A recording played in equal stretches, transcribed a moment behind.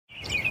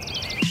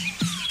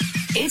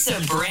It's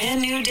a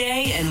brand new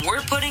day, and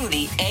we're putting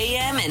the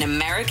AM in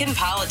American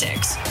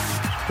politics.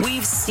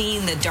 We've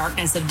seen the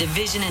darkness of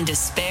division and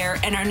despair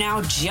and are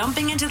now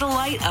jumping into the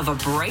light of a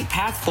bright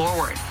path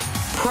forward.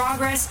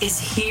 Progress is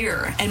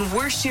here, and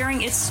we're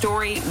sharing its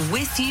story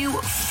with you,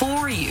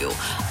 for you,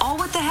 all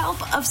with the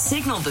help of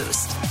Signal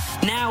Boost.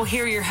 Now,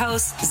 here are your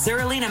hosts,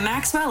 Zerlina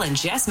Maxwell and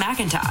Jess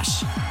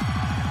McIntosh.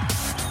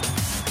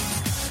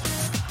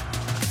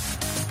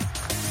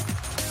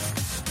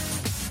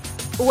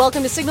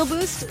 Welcome to Signal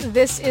Boost.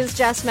 This is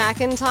Jess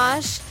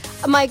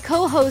McIntosh. My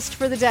co-host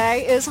for the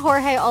day is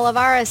Jorge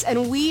Olivares,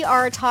 and we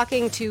are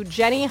talking to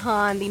Jenny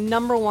Han, the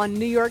 #1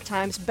 New York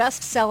Times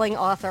best-selling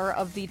author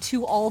of the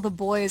To All the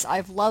Boys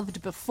I've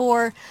Loved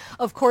Before.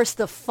 Of course,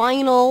 the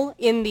final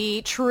in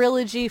the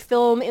trilogy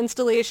film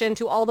installation,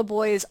 To All the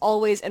Boys,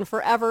 Always and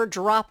Forever,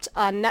 dropped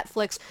on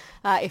Netflix.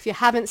 If you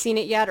haven't seen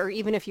it yet, or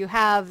even if you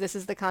have, this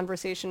is the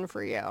conversation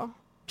for you.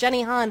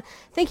 Jenny Han,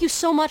 thank you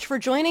so much for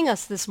joining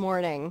us this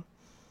morning.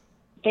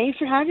 Thanks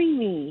for having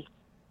me.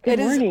 Good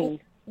morning. Is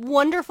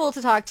wonderful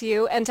to talk to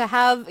you and to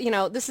have,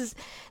 this is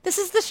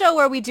the show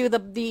where we do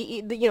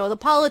the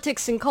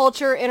politics and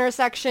culture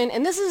intersection,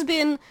 and this has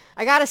been,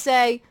 I gotta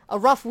say, a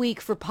rough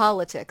week for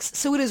politics.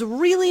 So it is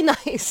really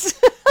nice.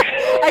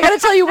 I gotta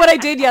tell you what I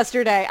did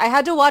yesterday. I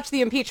had to watch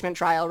the impeachment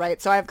trial,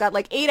 right? So I've got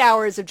like 8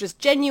 hours of just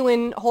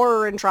genuine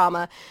horror and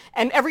trauma,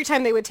 and every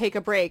time they would take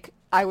a break,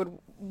 I would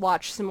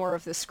watch some more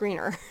of the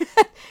screener.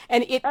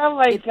 And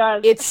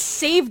God, it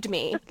saved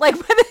me. Like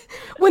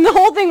when the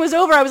whole thing was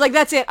over, I was like,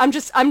 that's it. I'm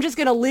just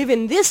gonna live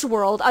in this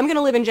world. I'm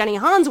gonna live in Jenny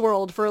Han's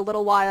world for a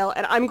little while,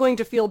 and I'm going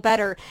to feel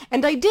better.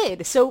 And I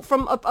did. So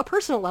from a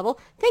personal level,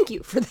 thank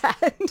you for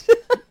that.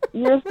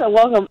 You're so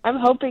welcome. I'm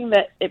hoping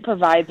that it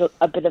provides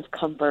a bit of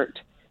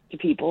comfort to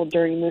people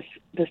during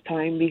this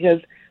time,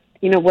 because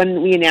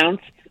when we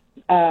announced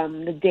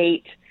the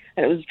date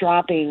that it was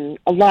dropping,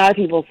 a lot of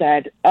people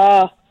said,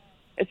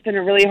 it's been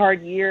a really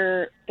hard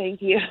year. Thank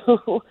you.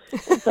 So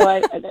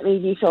that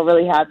made me feel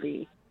really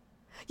happy.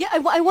 Yeah,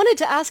 I wanted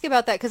to ask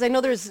about that because I know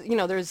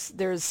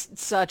there's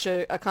such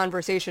a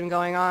conversation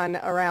going on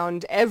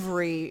around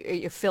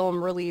every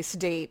film release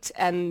date,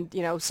 and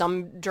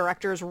some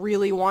directors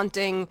really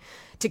wanting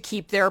to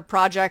keep their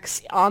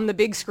projects on the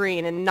big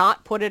screen and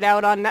not put it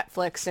out on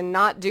Netflix and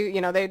not do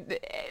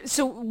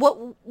So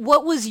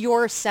what was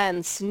your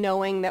sense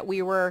knowing that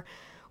we were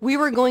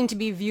going to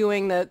be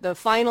viewing the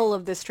final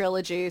of this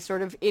trilogy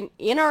sort of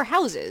in our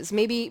houses,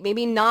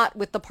 maybe not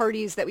with the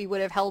parties that we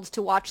would have held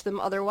to watch them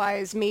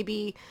otherwise,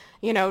 maybe,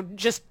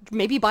 just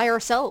maybe by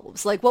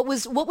ourselves? Like, what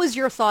was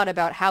your thought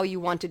about how you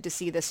wanted to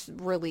see this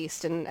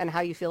released and how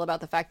you feel about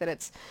the fact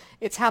that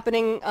it's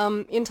happening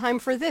in time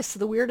for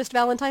the weirdest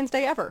Valentine's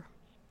Day ever?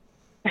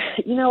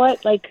 You know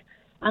what? Like,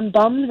 I'm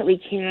bummed that we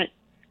can't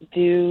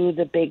do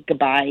the big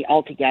goodbye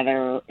all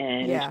together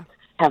and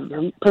have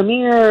a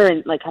premiere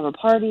and have a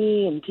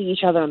party and see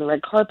each other on the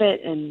red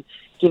carpet and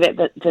give it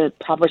the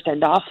proper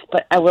send off.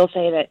 But I will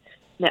say that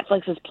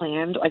Netflix has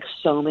planned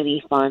so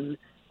many fun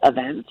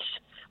events.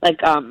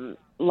 Lana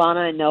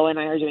and Noah and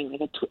I are doing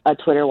a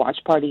Twitter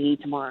watch party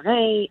tomorrow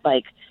night.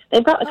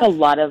 They've got a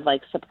lot of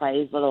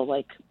surprise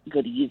little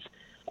goodies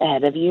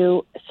ahead of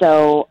you.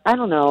 So I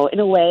don't know. In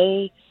a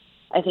way,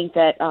 I think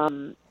that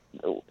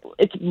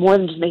it's more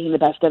than just making the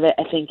best of it.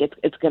 I think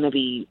it's going to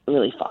be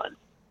really fun.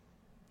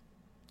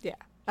 Yeah.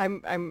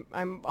 I'm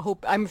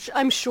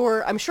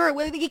sure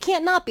it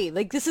can't not be.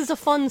 This is a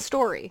fun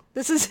story.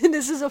 This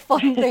is a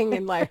fun thing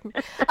in life.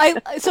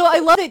 I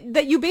love it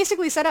that you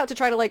basically set out to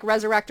try to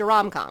resurrect a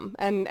rom-com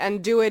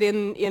and do it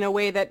in a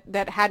way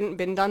that hadn't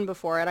been done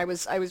before. And I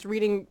was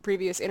reading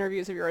previous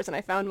interviews of yours, and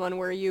I found one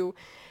where you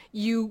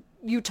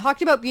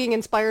talked about being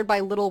inspired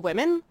by Little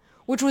Women,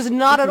 which was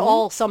not at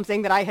all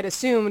something that I had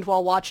assumed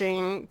while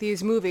watching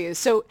these movies.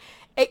 So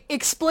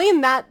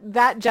explain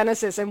that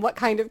genesis and what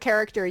kind of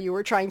character you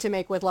were trying to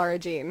make with Lara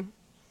Jean.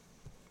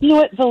 You know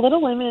what? The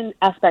Little Women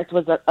aspect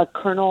was a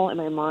kernel in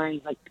my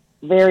mind,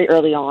 very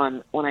early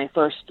on when I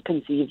first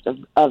conceived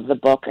of the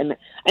book. And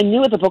I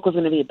knew what the book was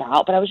going to be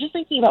about, but I was just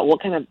thinking about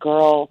what kind of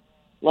girl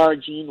Lara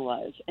Jean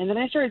was. And then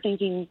I started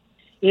thinking,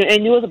 I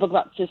knew it was a book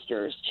about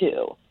sisters,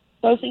 too.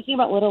 So I was thinking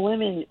about Little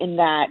Women in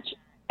that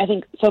I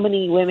think so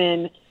many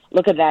women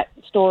look at that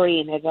story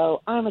and they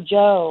go, I'm a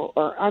Jo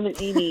or I'm an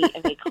Amy,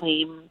 and they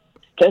claim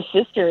they're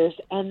sisters,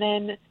 and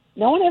then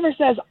no one ever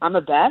says I'm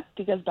a Beth,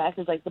 because Beth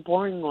is the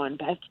boring one.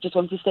 Beth just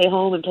wants to stay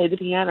home and play the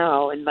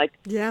piano and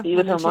be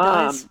with her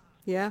mom. Dies.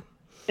 Yeah,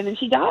 and then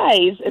she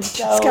dies, and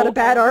so she's got a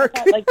bad arc.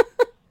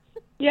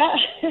 Yeah,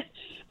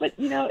 but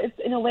it's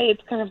in a way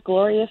it's kind of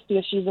glorious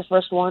because she's the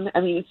first one. I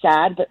mean, it's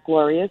sad but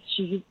glorious.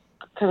 She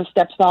kind of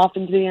steps off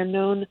into the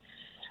unknown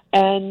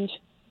and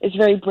is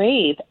very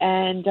brave.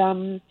 And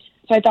so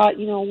I thought,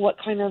 what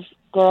kind of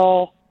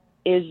girl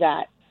is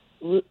that?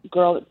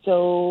 Girl that's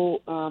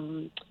so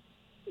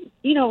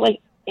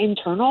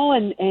internal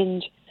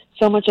and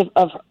so much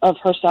of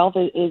herself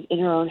is in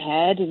her own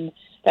head, and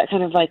that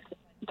kind of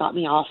got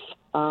me off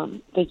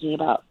thinking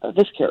about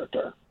this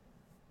character.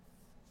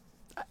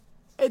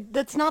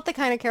 That's not the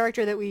kind of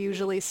character that we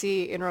usually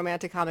see in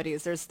romantic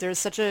comedies.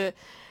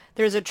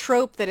 There's a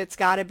trope that it's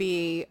got to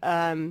be,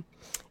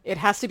 it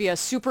has to be a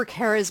super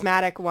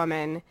charismatic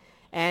woman.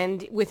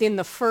 And within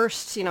the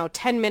first,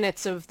 10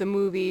 minutes of the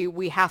movie,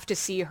 we have to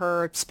see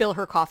her spill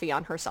her coffee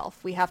on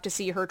herself. We have to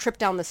see her trip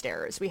down the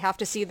stairs. We have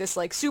to see this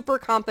like super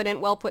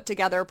competent, well put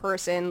together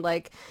person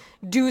like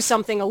do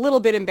something a little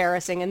bit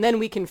embarrassing, and then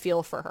we can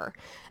feel for her.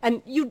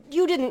 And you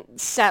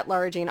didn't set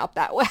Lara Jean up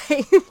that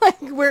way.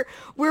 Like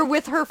we're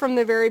with her from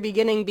the very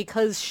beginning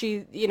because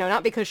she,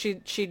 not because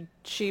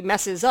she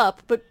messes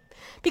up, but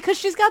because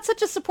she's got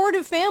such a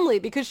supportive family,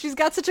 because she's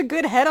got such a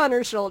good head on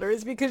her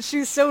shoulders, because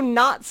she's so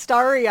not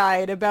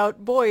starry-eyed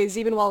about boys,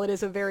 even while it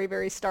is a very,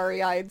 very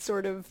starry-eyed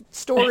sort of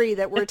story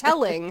that we're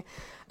telling.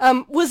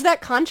 Was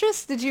that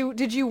conscious? Did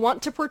you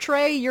want to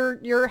portray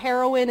your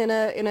heroine in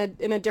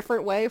a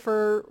different way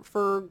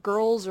for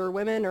girls or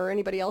women or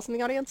anybody else in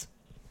the audience?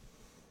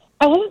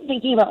 I wasn't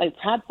thinking about like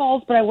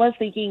pratfalls, but I was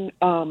thinking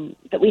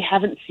that we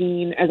haven't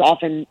seen as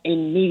often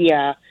in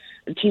media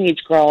a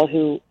teenage girl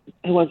who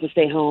wants to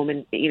stay home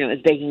and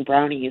is baking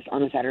brownies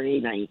on a Saturday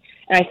night.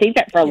 And I think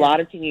that for a lot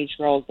of teenage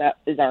girls, that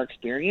is our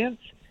experience.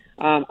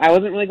 I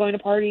wasn't really going to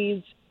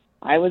parties.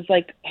 I was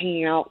like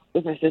hanging out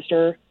with my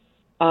sister,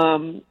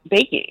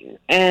 baking.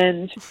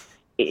 And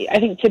I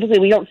think typically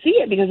we don't see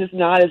it because it's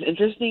not as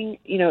interesting.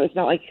 It's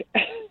not like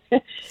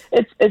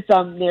it's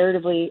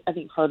narratively, I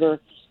think, harder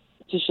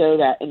to show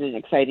that in an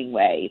exciting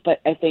way. But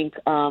I think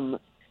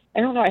I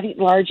don't know. I think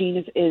Lara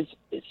Jean is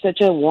such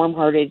a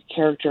warm-hearted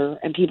character,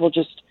 and people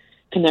just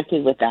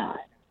connected with that.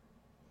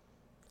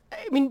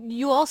 I mean,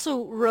 you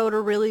also wrote a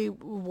really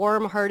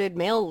warm-hearted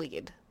male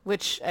lead,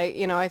 which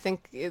I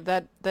think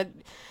that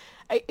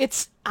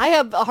I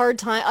have a hard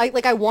time.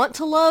 I want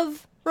to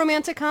love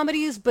romantic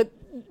comedies, but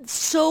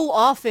so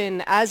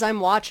often as I'm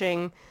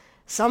watching,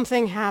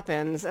 something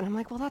happens, and I'm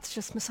like, well, that's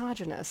just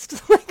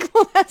misogynist.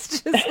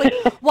 That's just like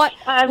what?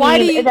 Why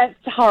do you? That's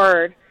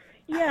hard.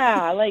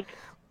 Yeah, like.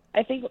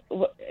 I think,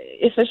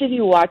 especially if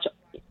you watch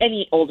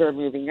any older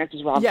movie, not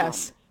just rom-com,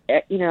 yes.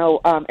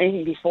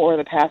 Anything before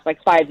the past,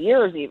 5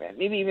 years even,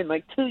 maybe even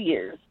 2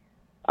 years,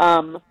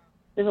 there's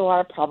a lot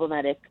of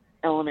problematic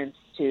elements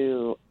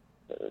to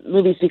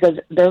movies because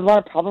there's a lot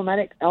of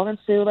problematic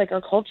elements to, our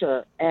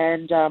culture.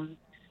 And,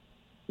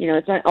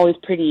 it's not always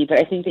pretty, but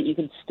I think that you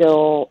can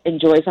still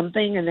enjoy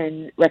something and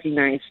then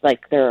recognize,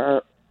 there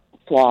are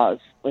flaws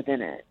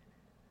within it.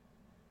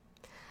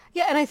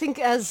 Yeah, and I think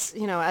as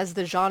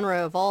the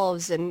genre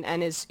evolves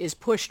and is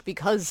pushed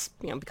because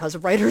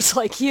of writers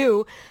like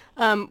you,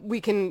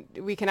 we can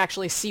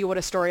actually see what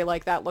a story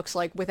like that looks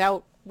like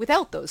without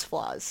those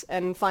flaws,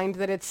 and find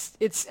that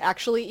it's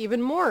actually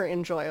even more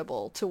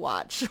enjoyable to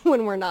watch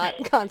when we're not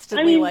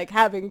constantly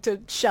having to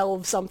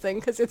shelve something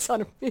because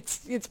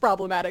it's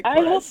problematic.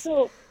 I hope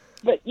so,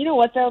 but you know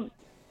what though?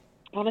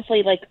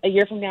 Honestly, a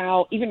year from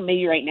now, even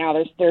maybe right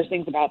now, there's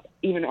things about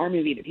even our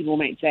movie that people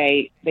might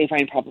say they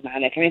find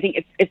problematic. And I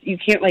think it's you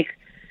can't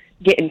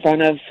get in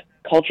front of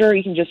culture.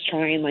 You can just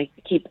try and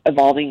keep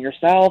evolving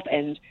yourself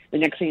and the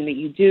next thing that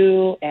you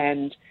do,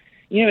 and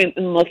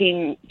and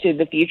looking to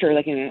the future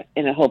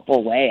in a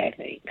hopeful way, I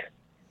think.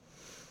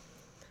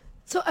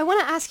 So I want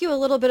to ask you a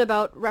little bit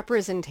about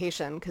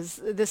representation, because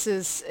this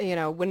is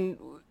when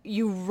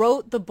you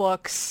wrote the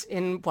books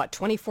in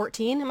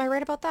 2014. Am I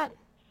right about that?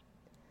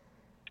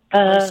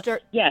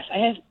 Yes, I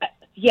have.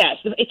 Yes,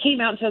 it came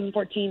out in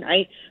 2014.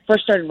 I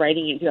first started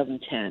writing it in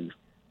 2010.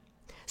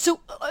 So,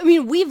 I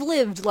mean, we've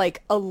lived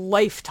a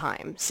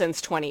lifetime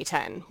since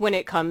 2010 when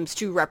it comes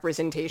to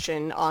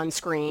representation on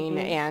screen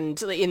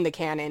and in the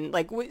canon.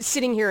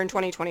 Sitting here in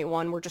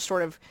 2021, we're just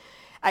sort of.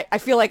 I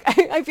feel like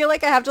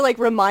I have to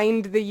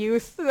remind the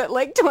youth that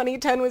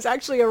 2010 was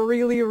actually a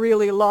really,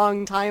 really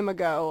long time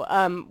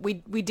ago.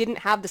 We didn't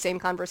have the same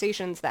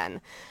conversations then.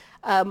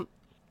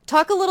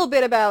 Talk a little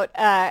bit about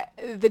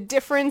the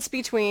difference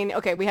between,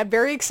 okay, we have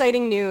very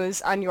exciting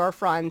news on your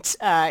front.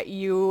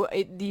 You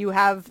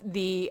have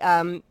the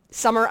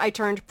Summer I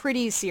Turned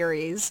Pretty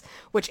series,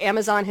 which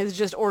Amazon has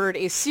just ordered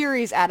a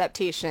series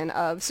adaptation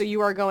of. So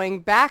you are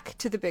going back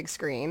to the big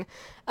screen.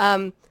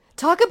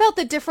 Talk about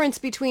the difference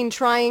between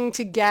trying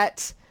to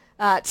get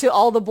To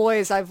All the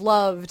Boys I've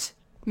Loved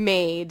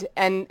made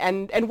and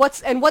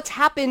what's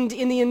happened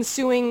in the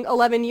ensuing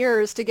 11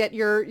 years to get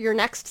your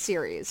next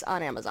series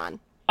on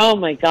Amazon. Oh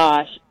my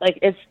gosh!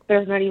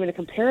 There's not even a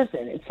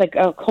comparison. It's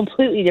a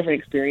completely different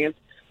experience.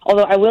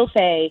 Although I will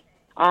say,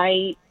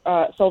 I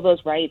sold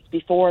those rights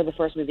before the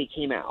first movie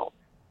came out,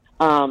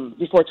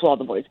 before To All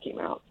the Boys came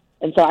out,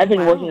 and so I've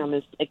been working on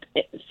this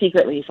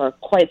secretly for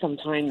quite some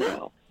time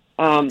now.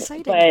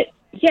 Exciting. But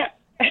yeah,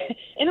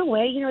 in a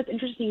way, it's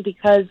interesting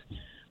because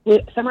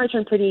with Summer I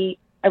Turned Pretty,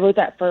 I wrote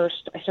that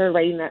first. I started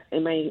writing that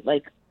in my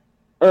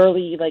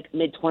early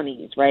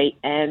mid-20s, right?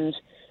 And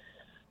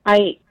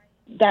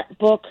that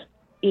book,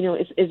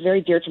 is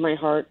very dear to my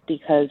heart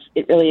because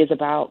it really is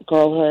about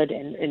girlhood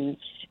and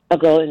a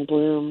girl in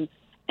bloom.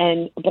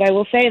 But I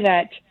will say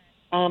that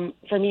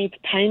for me,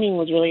 timing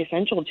was really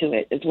essential to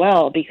it as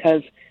well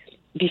because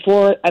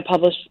before I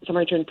published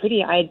Summer I Turned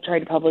Pretty, I had tried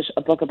to publish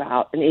a book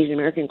about an Asian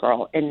American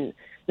girl, and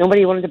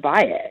nobody wanted to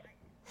buy it.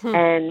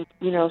 And,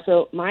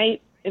 so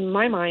in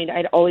my mind,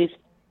 I'd always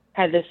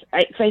had this,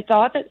 so I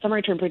thought that Summer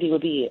I Turned Pretty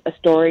would be a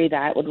story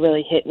that would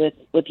really hit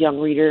with young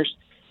readers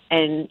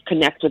and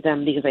connect with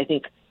them, because I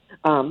think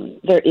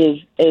there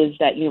is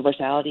that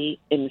universality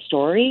in the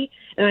story.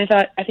 And I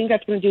thought, I think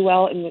that's going to do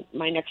well in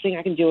my next thing.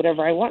 I can do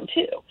whatever I want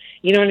to.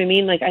 You know what I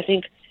mean? Like, I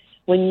think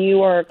when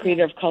you are a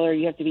creator of color,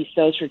 you have to be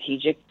so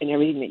strategic in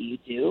everything that you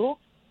do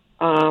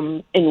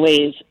in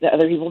ways that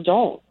other people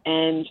don't.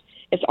 And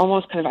it's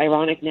almost kind of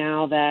ironic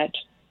now that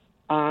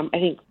I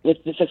think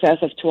with the success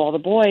of To All the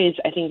Boys,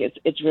 I think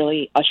it's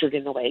really ushered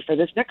in the way for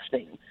this next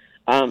thing.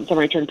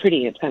 Summer I Turned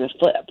Pretty, it's kind of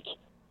flipped.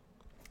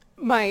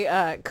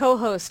 My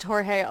co-host,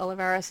 Jorge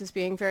Olivares, is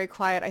being very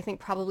quiet, I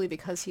think probably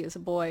because he is a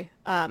boy.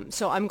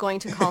 So I'm going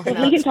to call him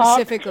out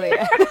specifically.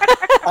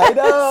 I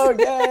know,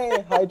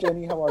 yay! Hi,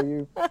 Jenny, how are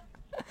you?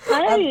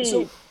 Hi.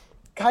 So,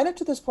 kind of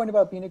to this point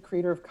about being a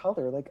creator of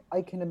color, like,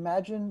 I can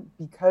imagine,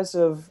 because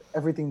of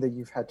everything that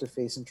you've had to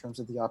face in terms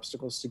of the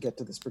obstacles to get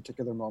to this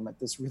particular moment,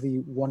 this really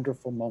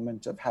wonderful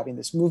moment of having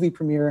this movie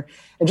premiere,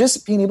 and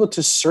just being able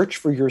to search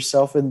for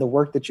yourself in the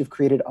work that you've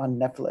created on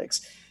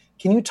Netflix.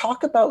 Can you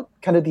talk about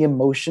kind of the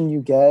emotion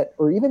you get,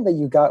 or even that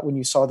you got when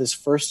you saw this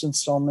first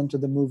installment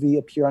of the movie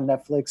appear on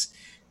Netflix,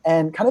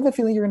 and kind of the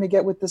feeling you're going to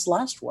get with this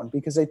last one?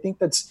 Because I think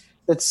that's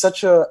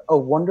such a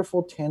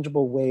wonderful,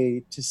 tangible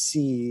way to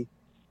see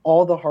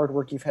all the hard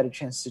work you've had a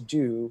chance to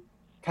do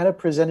kind of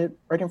presented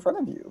right in front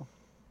of you.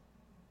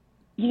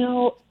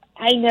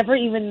 I never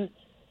even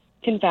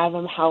can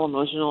fathom how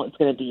emotional it's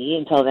going to be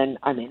until then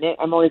I'm in it.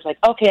 I'm always like,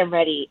 okay, I'm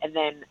ready. And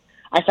then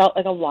I felt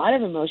like a lot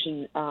of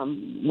emotion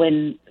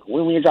when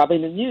we were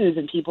dropping the news,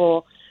 and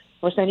people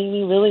were sending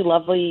me really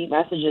lovely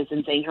messages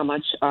and saying how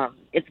much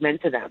it's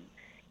meant to them.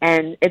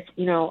 And it's,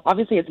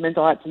 obviously it's meant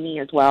a lot to me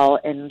as well.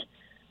 And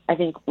I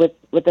think with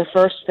the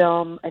first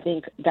film, I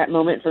think that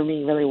moment for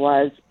me really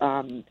was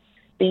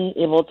being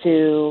able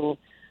to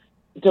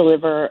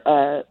deliver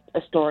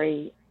a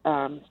story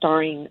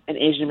starring an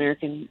Asian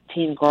American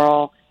teen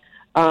girl,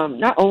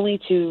 not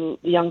only to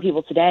the young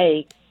people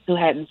today who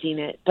hadn't seen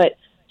it, but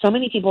so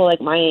many people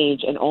like my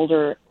age and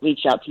older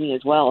reached out to me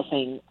as well,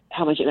 saying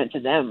how much it meant to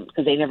them,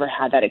 because they never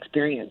had that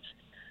experience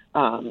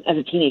as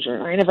a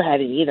teenager. I never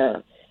had it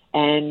either.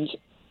 And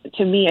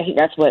to me, I think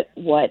that's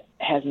what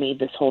has made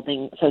this whole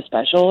thing so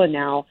special. And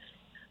now,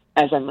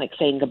 as I'm like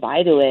saying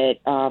goodbye to it,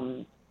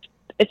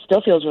 it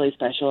still feels really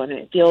special, and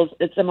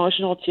it's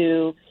emotional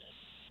to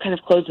kind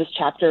of close this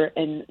chapter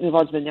and move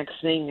on to the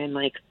next thing. And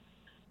like,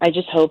 I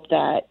just hope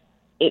that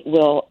it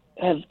will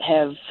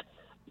have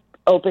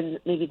opened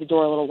maybe the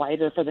door a little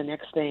wider for the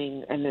next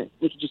thing, and that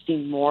we can just see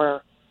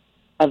more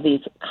of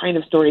these kind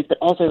of stories, but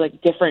also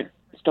like different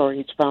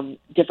stories from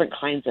different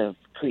kinds of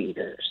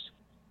creators.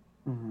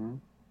 Mm-hmm.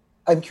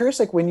 I'm curious,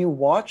 like, when you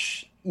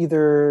watch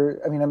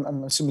either, I mean,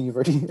 I'm assuming you've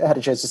already had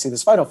a chance to see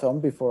this final film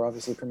before,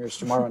 obviously, premieres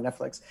tomorrow on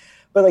Netflix.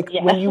 But like,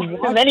 when you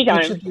watch many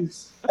times. each of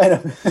these, I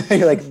know,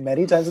 you're like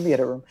many times in the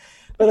edit room.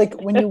 But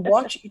like, when you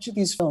watch each of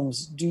these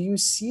films, do you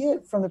see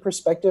it from the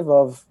perspective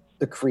of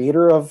the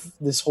creator of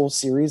this whole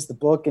series, the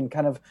book, and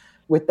kind of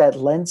with that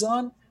lens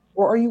on?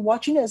 Or are you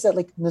watching it as that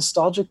like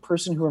nostalgic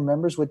person who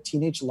remembers what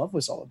teenage love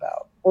was all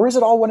about? Or is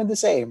it all one and the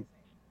same?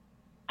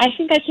 I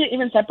think I can't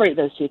even separate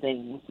those two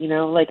things.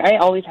 Like, I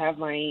always have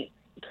my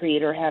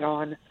creator hat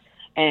on,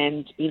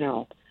 and,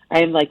 I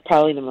am like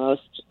probably the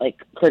most like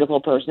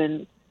critical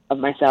person of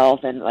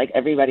myself and like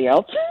everybody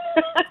else.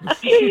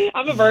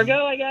 I'm a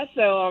Virgo, I guess.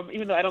 So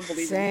even though I don't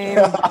believe in it,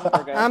 I'm a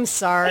Virgo. I'm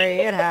sorry,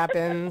 it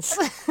happens.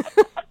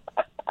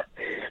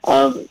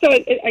 So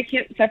I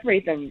can't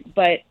separate them,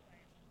 but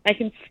I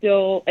can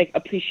still like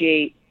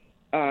appreciate,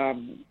 I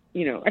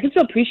can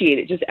still appreciate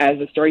it just as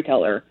a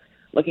storyteller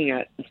looking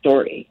at the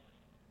story.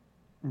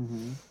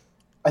 Mm-hmm.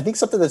 I think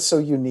something that's so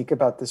unique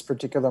about this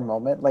particular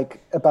moment,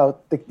 like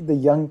about the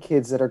young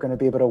kids that are going to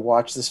be able to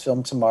watch this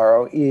film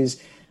tomorrow,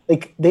 is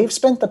like they've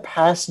spent the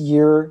past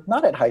year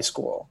not at high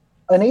school,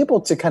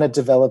 unable to kind of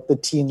develop the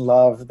teen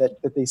love that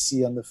they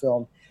see on the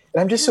film.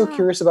 And I'm just so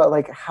curious about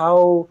like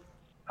how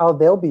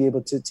they'll be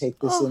able to take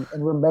this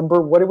and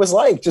remember what it was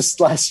like just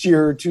last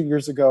year or 2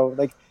 years ago,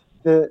 like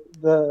the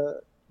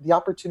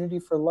opportunity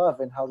for love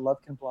and how love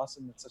can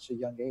blossom at such a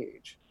young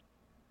age.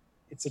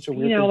 It's such a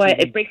weird thing. What?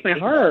 It breaks my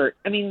heart.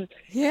 I mean,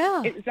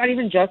 yeah, it's not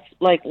even just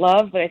like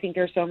love, but I think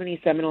there's so many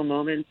seminal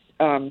moments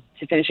to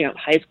finishing out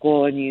high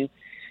school, and you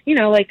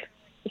like,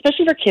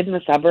 especially for kids in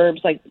the suburbs,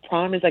 like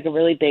prom is like a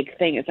really big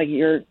thing. It's like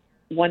your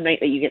one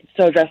night that you get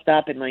so dressed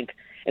up and like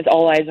it's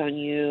all eyes on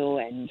you.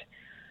 And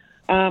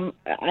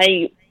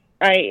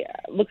I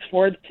looked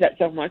forward to that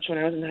so much when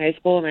I was in high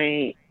school, and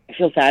I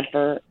feel sad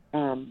for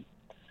a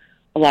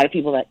lot of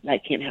people that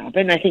can't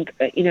happen. I think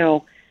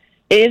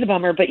it is a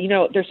bummer, but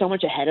there's so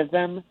much ahead of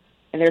them,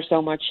 and there's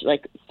so much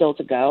like still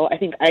to go. I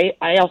think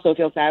I also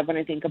feel sad when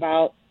I think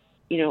about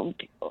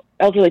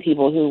elderly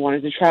people who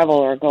wanted to travel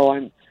or go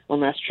on one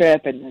last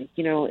trip, and like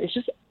it's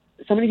just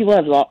so many people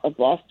have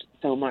lost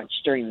so much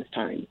during this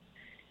time,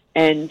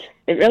 And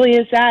it really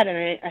is sad,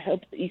 and I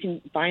hope that you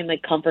can find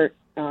like comfort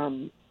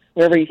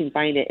wherever you can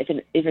find it.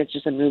 If it's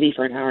just a movie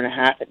for an hour and a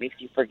half, that makes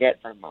you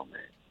forget for a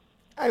moment.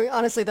 I mean,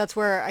 honestly, that's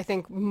where I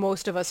think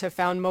most of us have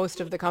found most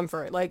of the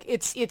comfort. Like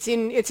it's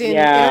in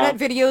internet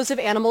videos of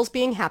animals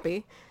being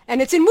happy,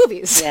 and it's in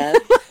movies.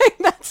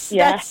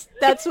 Yes.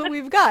 That's what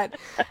we've got.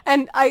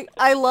 And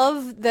I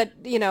love that,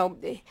 you know,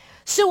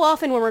 so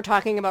often when we're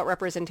talking about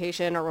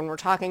representation or when we're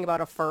talking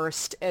about a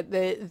first,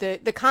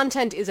 the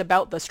content is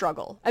about the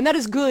struggle, and that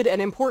is good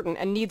and important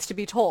and needs to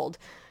be told.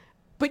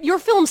 But your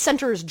film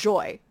centers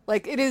joy.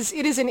 Like it is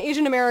an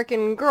Asian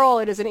American girl,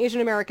 it is an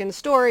Asian American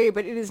story,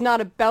 but it is not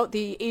about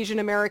the Asian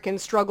American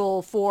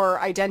struggle for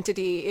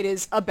identity. It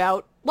is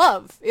about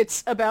love.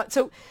 It's about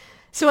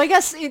so I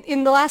guess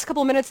in the last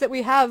couple minutes that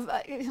we have,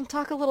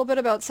 talk a little bit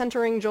about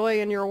centering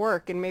joy in your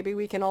work, and maybe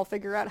we can all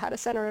figure out how to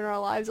center it in our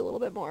lives a little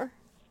bit more.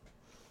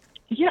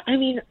 Yeah, I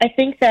mean, I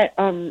think that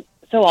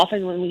so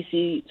often when we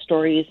see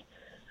stories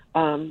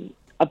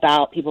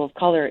about people of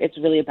color, it's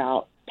really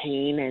about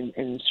pain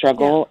and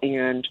struggle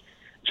and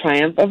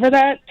triumph over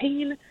that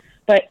pain.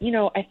 But, you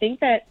know, I think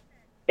that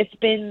it's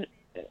been,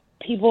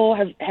 people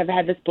have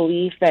had this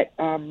belief that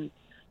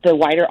the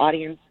wider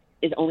audience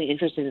is only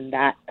interested in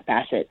that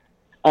facet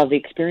of the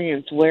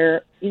experience,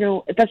 where, you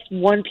know, that's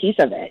one piece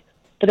of it,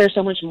 but there's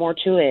so much more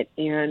to it.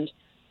 And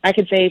I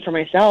could say for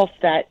myself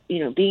that, you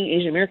know, being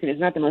Asian American is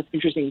not the most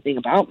interesting thing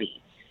about me.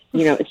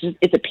 You know,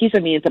 it's a piece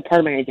of me, it's a part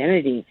of my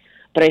identity.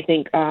 But I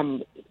think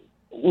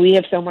we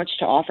have so much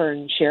to offer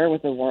and share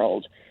with the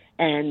world.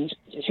 And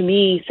to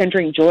me,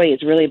 centering joy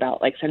is really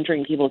about like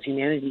centering people's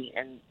humanity,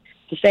 and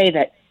to say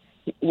that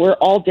we're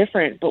all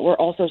different, but we're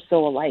also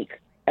so alike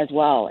as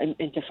well, and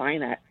to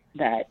find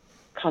that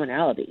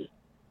commonality.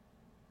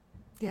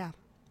 Yeah.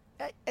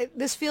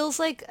 This feels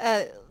like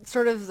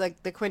sort of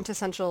like the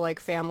quintessential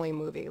like family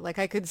movie. Like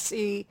I can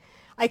see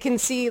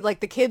like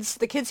the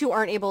kids who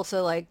aren't able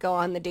to like go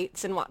on the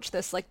dates and watch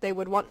this like they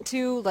would want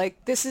to.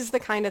 Like this is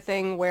the kind of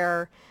thing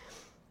where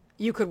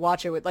you could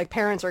watch it with, like,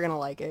 parents are going to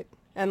like it,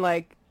 and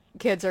like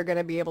kids are going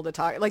to be able to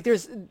talk. Like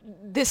this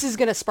is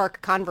going to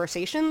spark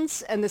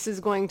conversations, and this is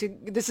going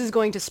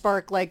to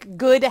spark like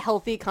good,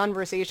 healthy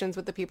conversations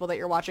with the people that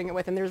you're watching it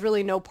with. And there's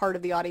really no part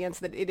of the audience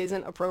that it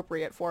isn't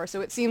appropriate for.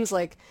 So it seems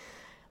like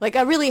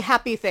a really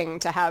happy thing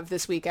to have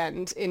this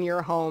weekend in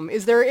your home.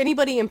 Is there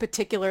anybody in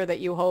particular that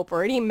you hope,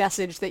 or any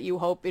message that you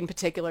hope in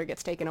particular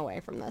gets taken away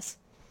from this?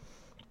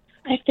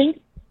 I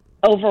think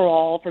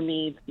overall for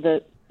me,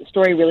 the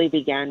story really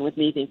began with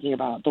me thinking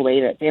about the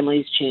way that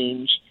families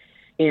change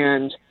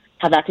and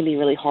how that can be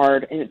really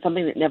hard. And it's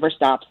something that never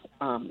stops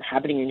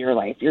happening in your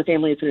life. Your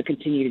family is going to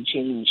continue to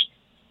change.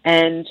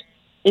 And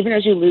even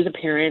as you lose a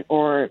parent,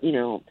 or, you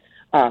know,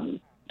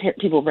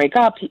 people break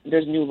up,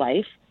 there's new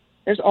life.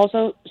 There's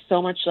also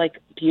so much like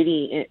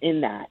beauty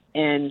in that.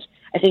 And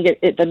I think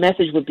the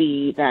message would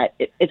be that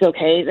it's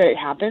okay that it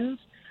happens.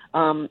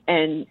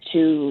 And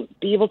to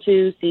be able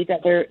to see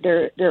that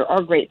there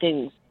are great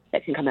things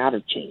that can come out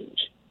of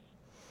change.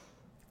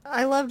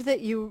 I loved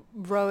that you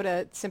wrote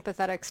a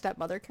sympathetic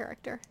stepmother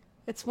character.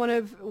 It's one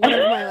of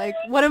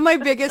my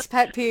biggest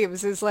pet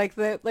peeves is like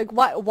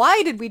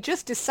why did we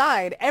just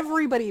decide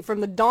everybody from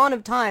the dawn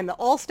of time that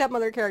all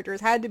stepmother characters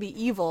had to be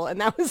evil,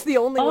 and that was the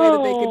only way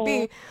that they could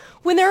be,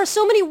 when there are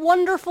so many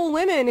wonderful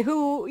women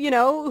who, you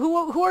know,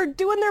 who are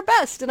doing their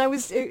best. And it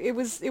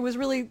was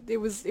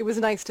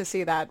nice to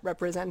see that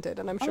represented,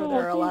 and I'm sure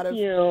there are a lot of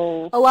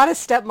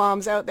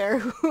stepmoms out there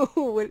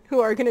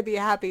who are going to be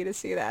happy to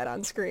see that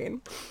on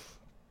screen.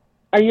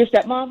 Are you a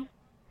stepmom?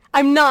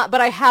 I'm not,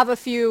 but I have a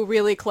few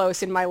really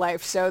close in my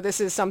life, so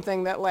this is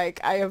something that like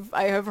I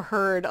have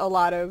heard a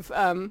lot of.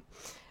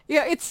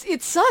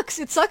 It sucks.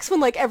 It sucks when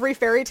like every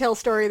fairy tale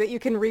story that you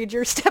can read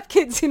your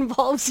stepkids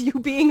involves you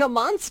being a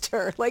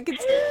monster. Like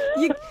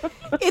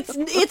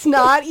it's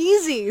not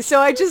easy. So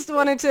I just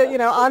wanted to, you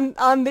know,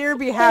 on their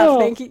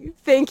behalf,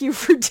 thank you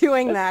for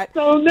doing that.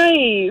 So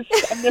nice.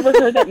 I've never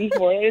heard that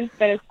before.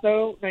 That is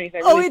so nice. I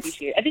really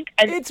appreciate it. I think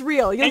it's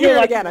real. You'll hear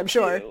it again, I'm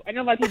sure. I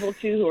know a lot of people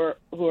too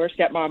who are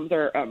stepmoms,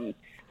 or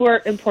who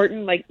are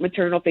important like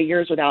maternal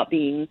figures without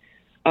being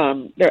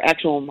their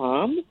actual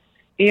mom.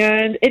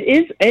 And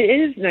it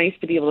is nice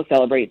to be able to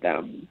celebrate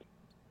them.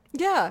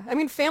 Yeah, I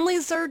mean,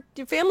 families are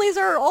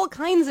all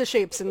kinds of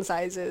shapes and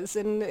sizes,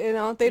 and you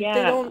know they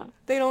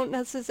don't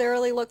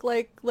necessarily look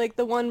like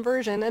the one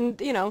version,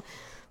 and you know,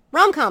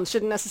 rom-coms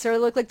shouldn't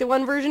necessarily look like the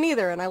one version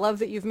either. And I love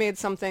that you've made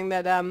something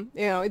that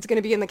you know, it's going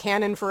to be in the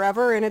canon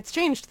forever, and it's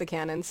changed the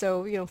canon.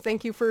 So you know,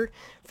 thank you for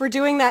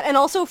doing that, and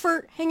also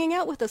for hanging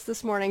out with us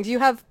this morning. Do you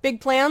have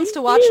big plans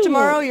to watch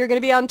tomorrow? You're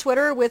going to be on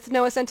Twitter with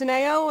Noah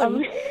Centineo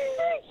and.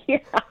 Yeah,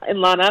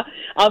 and Lana,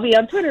 I'll be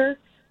on Twitter.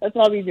 That's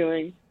what I'll be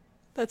doing.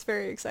 That's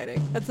very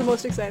exciting. That's the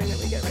most exciting that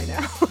we get right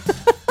now.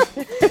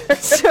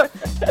 So,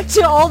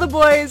 To All the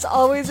Boys,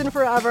 Always and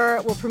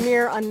Forever will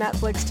premiere on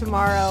Netflix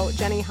tomorrow.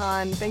 Jenny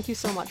Han, thank you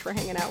so much for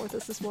hanging out with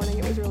us this morning.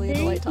 It was really a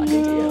delight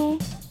talking to you.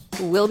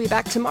 We'll be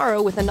back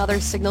tomorrow with another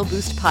Signal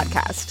Boost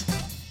podcast.